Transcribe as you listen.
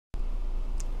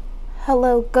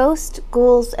Hello, ghosts,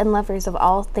 ghouls, and lovers of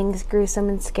all things gruesome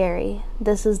and scary.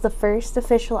 This is the first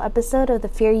official episode of the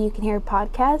Fear You Can Hear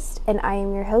podcast, and I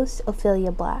am your host,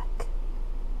 Ophelia Black.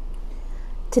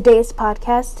 Today's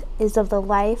podcast is of the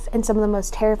life and some of the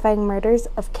most terrifying murders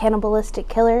of cannibalistic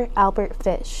killer Albert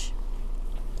Fish.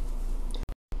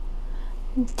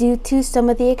 Due to some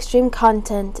of the extreme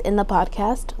content in the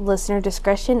podcast, listener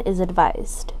discretion is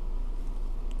advised.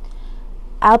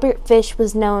 Albert Fish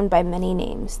was known by many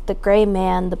names: the Gray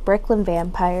Man, the Brooklyn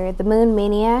Vampire, the Moon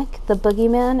Maniac, the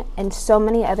Boogeyman, and so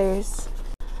many others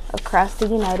across the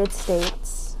United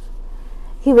States.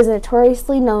 He was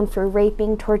notoriously known for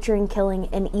raping, torturing, killing,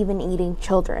 and even eating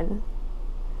children.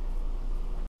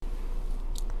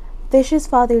 Fish's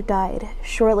father died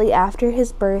shortly after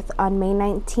his birth on May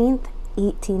 19th,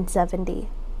 1870.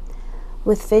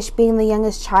 With Fish being the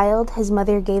youngest child, his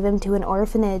mother gave him to an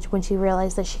orphanage when she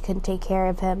realized that she couldn't take care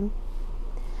of him.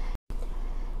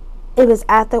 It was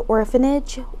at the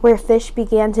orphanage where Fish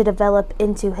began to develop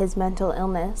into his mental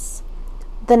illness.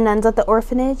 The nuns at the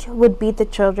orphanage would beat the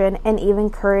children and even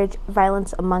encourage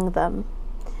violence among them.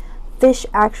 Fish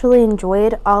actually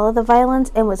enjoyed all of the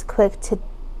violence and was quick to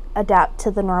adapt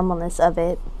to the normalness of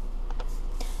it.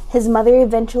 His mother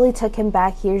eventually took him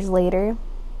back years later,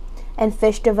 and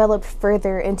Fish developed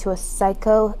further into a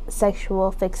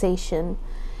psychosexual fixation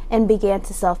and began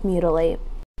to self-mutilate.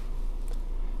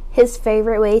 His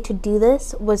favorite way to do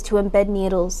this was to embed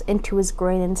needles into his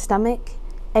groin and stomach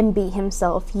and beat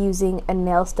himself using a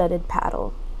nail-studded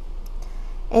paddle.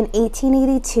 In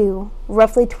 1882,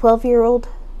 roughly 12-year-old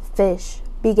Fish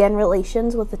began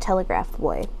relations with a telegraph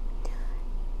boy.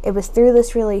 It was through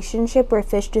this relationship where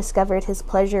Fish discovered his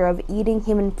pleasure of eating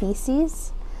human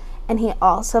feces, and he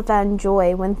also found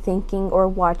joy when thinking or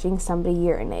watching somebody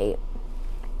urinate.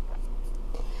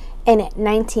 In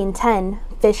 1910,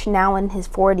 Fish, now in his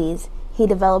 40s, he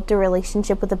developed a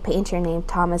relationship with a painter named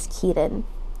Thomas Keaton.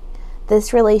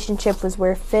 This relationship was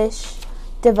where Fish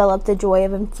developed the joy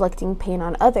of inflicting pain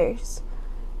on others.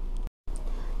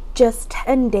 Just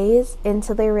 10 days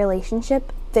into their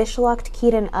relationship, Fish locked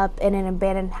Keaton up in an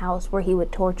abandoned house where he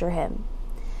would torture him,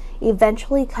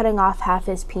 eventually cutting off half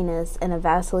his penis in a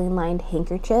Vaseline-lined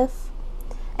handkerchief,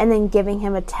 and then giving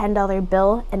him a $10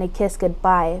 bill and a kiss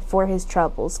goodbye for his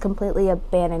troubles, completely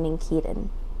abandoning Keaton.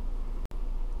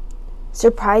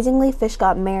 Surprisingly, Fish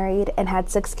got married and had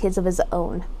 6 kids of his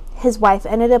own. His wife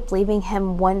ended up leaving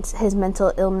him once his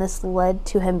mental illness led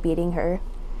to him beating her.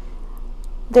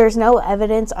 There's no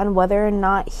evidence on whether or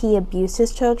not he abused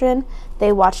his children.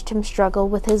 They watched him struggle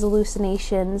with his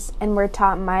hallucinations and were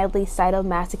taught mildly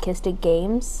sadomasochistic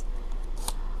games.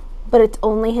 But it's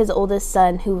only his oldest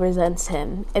son who resents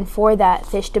him, and for that,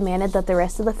 Fish demanded that the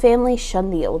rest of the family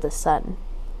shun the oldest son.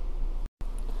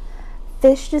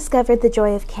 Fish discovered the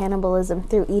joy of cannibalism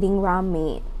through eating raw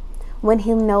meat. When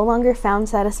he no longer found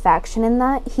satisfaction in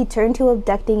that, he turned to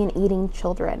abducting and eating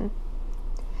children.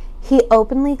 He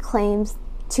openly claims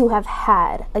to have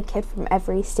had a kid from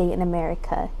every state in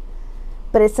America,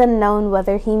 but it's unknown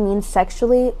whether he means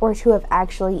sexually or to have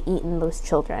actually eaten those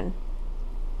children.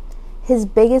 His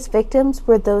biggest victims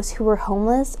were those who were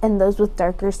homeless and those with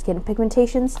darker skin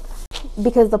pigmentations,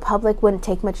 because the public wouldn't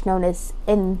take much notice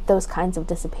in those kinds of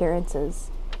disappearances.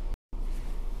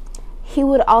 He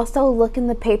would also look in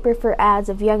the paper for ads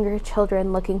of younger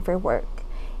children looking for work.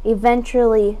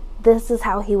 Eventually, this is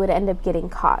how he would end up getting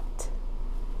caught.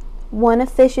 One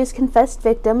of Fish's confessed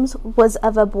victims was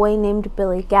of a boy named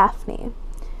Billy Gaffney.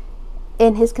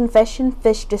 In his confession,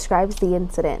 Fish describes the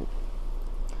incident.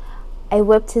 I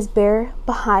whipped his bare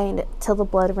behind till the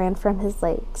blood ran from his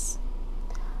legs.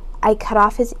 I cut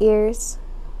off his ears,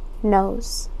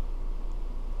 nose,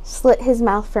 slit his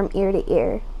mouth from ear to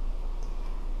ear,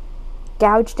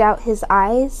 gouged out his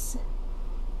eyes.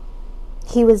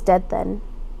 He was dead then.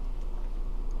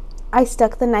 I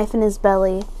stuck the knife in his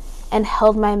belly and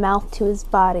held my mouth to his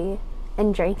body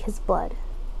and drank his blood.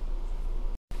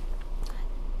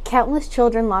 Countless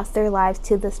children lost their lives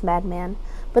to this madman,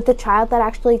 but the child that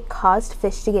actually caused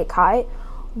Fish to get caught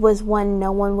was one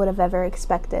no one would have ever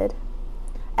expected.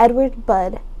 Edward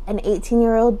Budd, an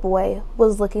 18-year-old boy,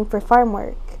 was looking for farm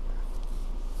work.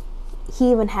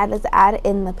 He even had his ad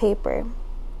in the paper.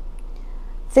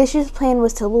 Fish's plan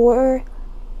was to lure,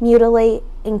 mutilate,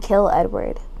 and kill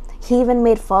Edward. He even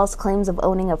made false claims of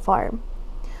owning a farm.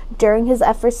 During his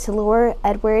efforts to lure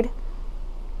Edward,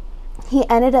 he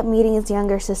ended up meeting his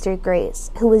younger sister Grace,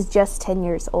 who was just 10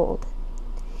 years old.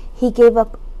 He gave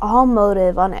up all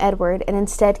motive on Edward and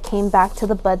instead came back to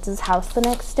the Budds' house the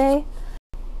next day,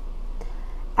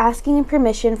 asking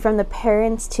permission from the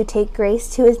parents to take Grace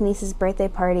to his niece's birthday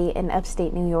party in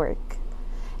upstate New York.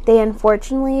 They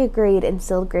unfortunately agreed and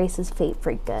sealed Grace's fate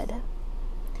for good.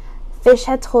 Fish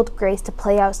had told Grace to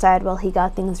play outside while he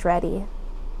got things ready.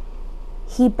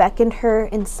 He beckoned her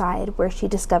inside, where she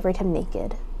discovered him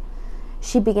naked.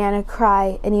 She began to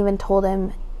cry and even told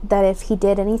him that if he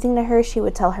did anything to her, she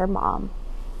would tell her mom.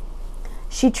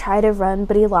 She tried to run,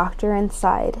 but he locked her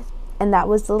inside, and that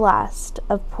was the last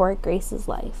of poor Grace's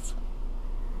life.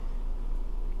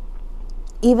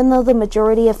 Even though the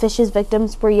majority of Fish's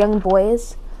victims were young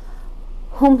boys,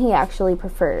 whom he actually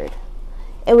preferred,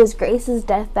 it was Grace's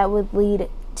death that would lead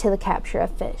to the capture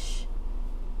of Fish.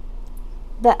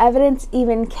 The evidence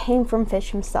even came from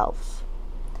Fish himself.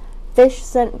 Fish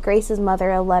sent Grace's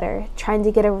mother a letter trying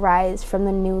to get a rise from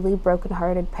the newly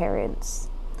broken-hearted parents.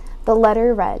 The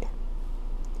letter read,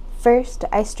 "First,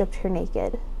 I stripped her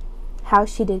naked. How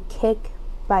she did kick,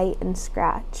 bite, and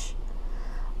scratch.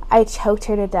 I choked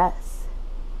her to death.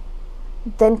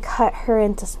 Then cut her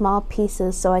into small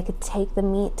pieces so I could take the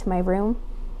meat to my room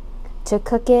to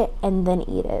cook it and then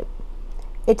eat it.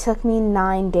 It took me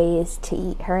 9 days to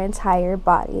eat her entire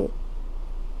body."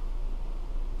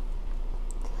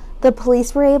 The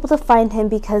police were able to find him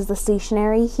because the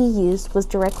stationery he used was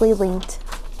directly linked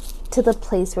to the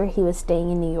place where he was staying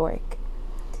in New York.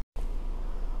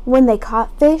 When they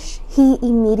caught Fish, he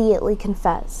immediately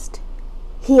confessed.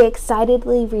 He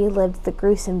excitedly relived the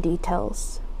gruesome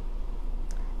details.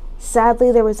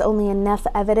 Sadly, there was only enough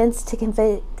evidence to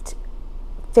convict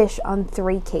Fish on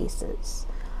 3 cases.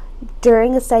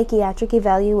 During a psychiatric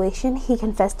evaluation, he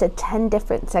confessed to 10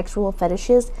 different sexual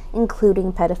fetishes,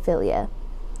 including pedophilia.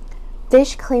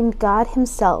 Fish claimed God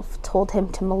himself told him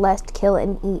to molest, kill,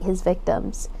 and eat his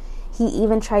victims. He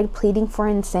even tried pleading for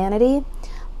insanity,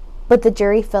 but the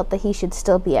jury felt that he should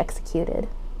still be executed.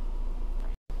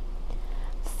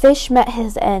 Fish met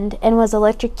his end and was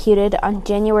electrocuted on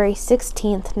January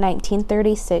 16,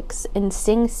 1936, in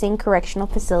Sing Sing Correctional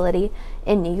Facility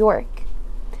in New York.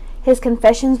 His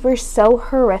confessions were so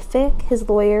horrific, his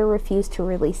lawyer refused to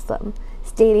release them,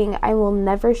 stating, "I will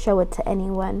never show it to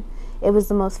anyone. It was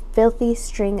the most filthy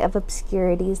string of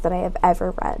obscurities that I have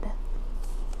ever read."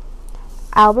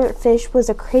 Albert Fish was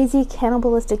a crazy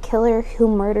cannibalistic killer who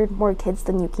murdered more kids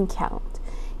than you can count.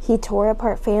 He tore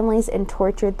apart families and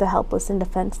tortured the helpless and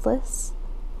defenseless.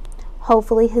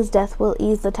 Hopefully his death will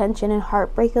ease the tension and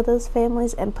heartbreak of those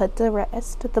families and put to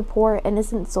rest the poor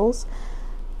innocent souls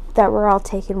that were all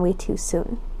taken way too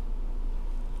soon.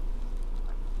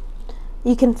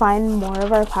 You can find more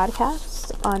of our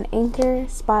podcasts on Anchor,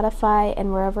 Spotify,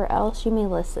 and wherever else you may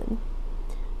listen.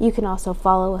 You can also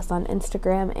follow us on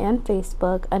Instagram and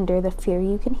Facebook under The Fear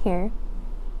You Can Hear.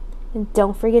 And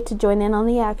don't forget to join in on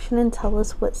the action and tell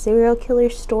us what serial killer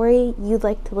story you'd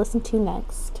like to listen to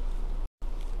next.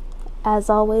 As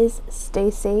always, stay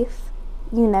safe.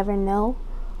 You never know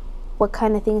what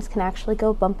kind of things can actually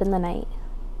go bump in the night.